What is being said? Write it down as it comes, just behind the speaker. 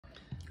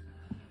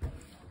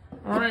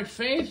All right,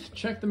 Faith,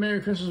 check the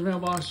Merry Christmas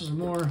mailboxes.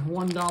 More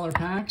 $1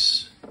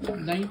 packs.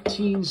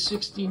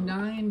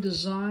 1969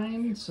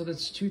 design, so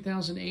that's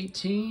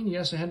 2018.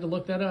 Yes, I had to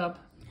look that up.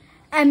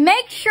 And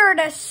make sure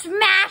to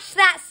smash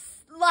that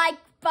like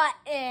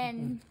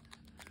button.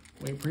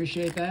 We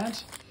appreciate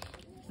that.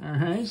 All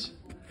right.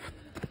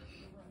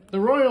 The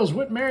Royals,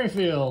 Whit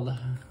Merrifield.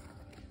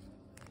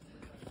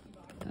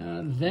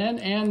 Then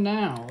and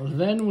now.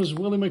 Then was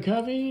Willie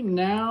McCovey.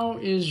 Now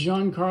is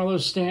Giancarlo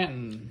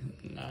Stanton.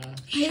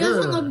 He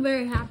doesn't look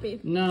very happy.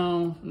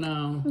 No.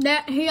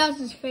 He has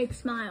his fake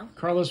smile.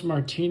 Carlos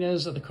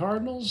Martinez of the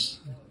Cardinals.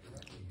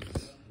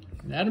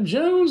 And Adam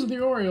Jones of the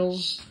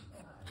Orioles.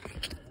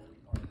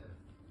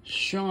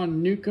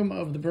 Sean Newcomb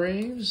of the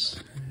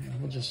Braves.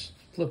 We'll just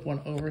flip one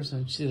over so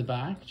you can see the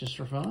back, just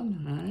for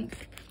fun. All right.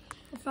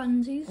 For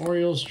funsies.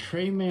 Orioles,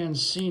 Trey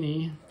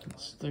Mancini.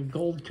 It's the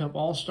Gold Cup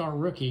All-Star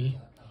rookie.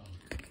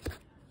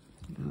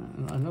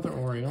 Another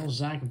Oriole,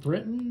 Zach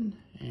Britton.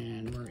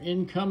 And we're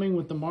incoming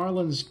with the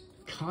Marlins,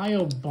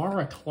 Kyle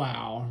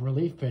Baraclow,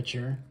 relief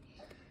pitcher.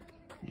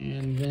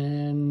 And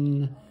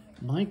then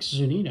Mike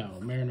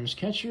Zunino, Mariners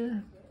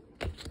catcher.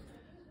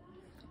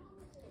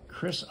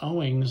 Chris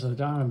Owings of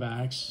the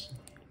Diamondbacks.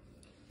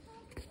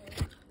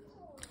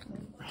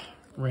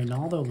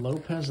 Reynaldo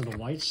Lopez of the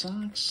White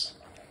Sox.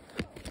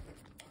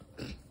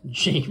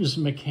 James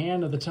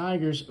McCann of the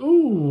Tigers.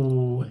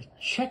 Ooh,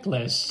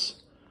 checklist.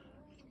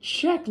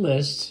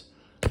 Checklist.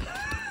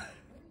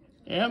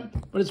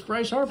 Yep, but it's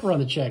Bryce Harper on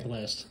the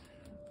checklist.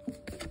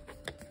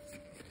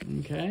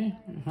 Okay,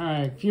 all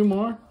right, a few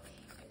more.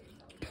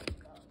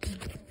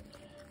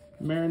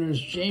 Mariners,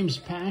 James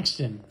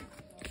Paxton.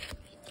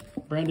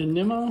 Brandon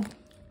Nimmo.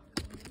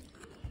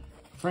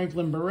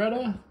 Franklin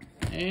Beretta.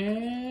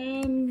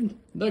 And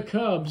the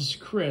Cubs,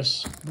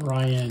 Chris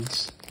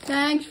Bryant.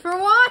 Thanks for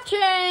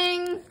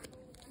watching.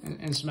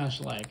 And smash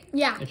the like.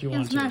 Yeah, if you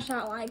want to. smash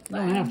that like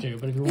button. You don't have to,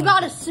 but if you want You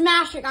gotta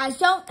smash it, guys.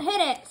 Don't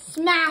hit it.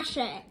 Smash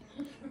it.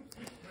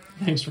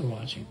 Thanks for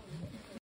watching.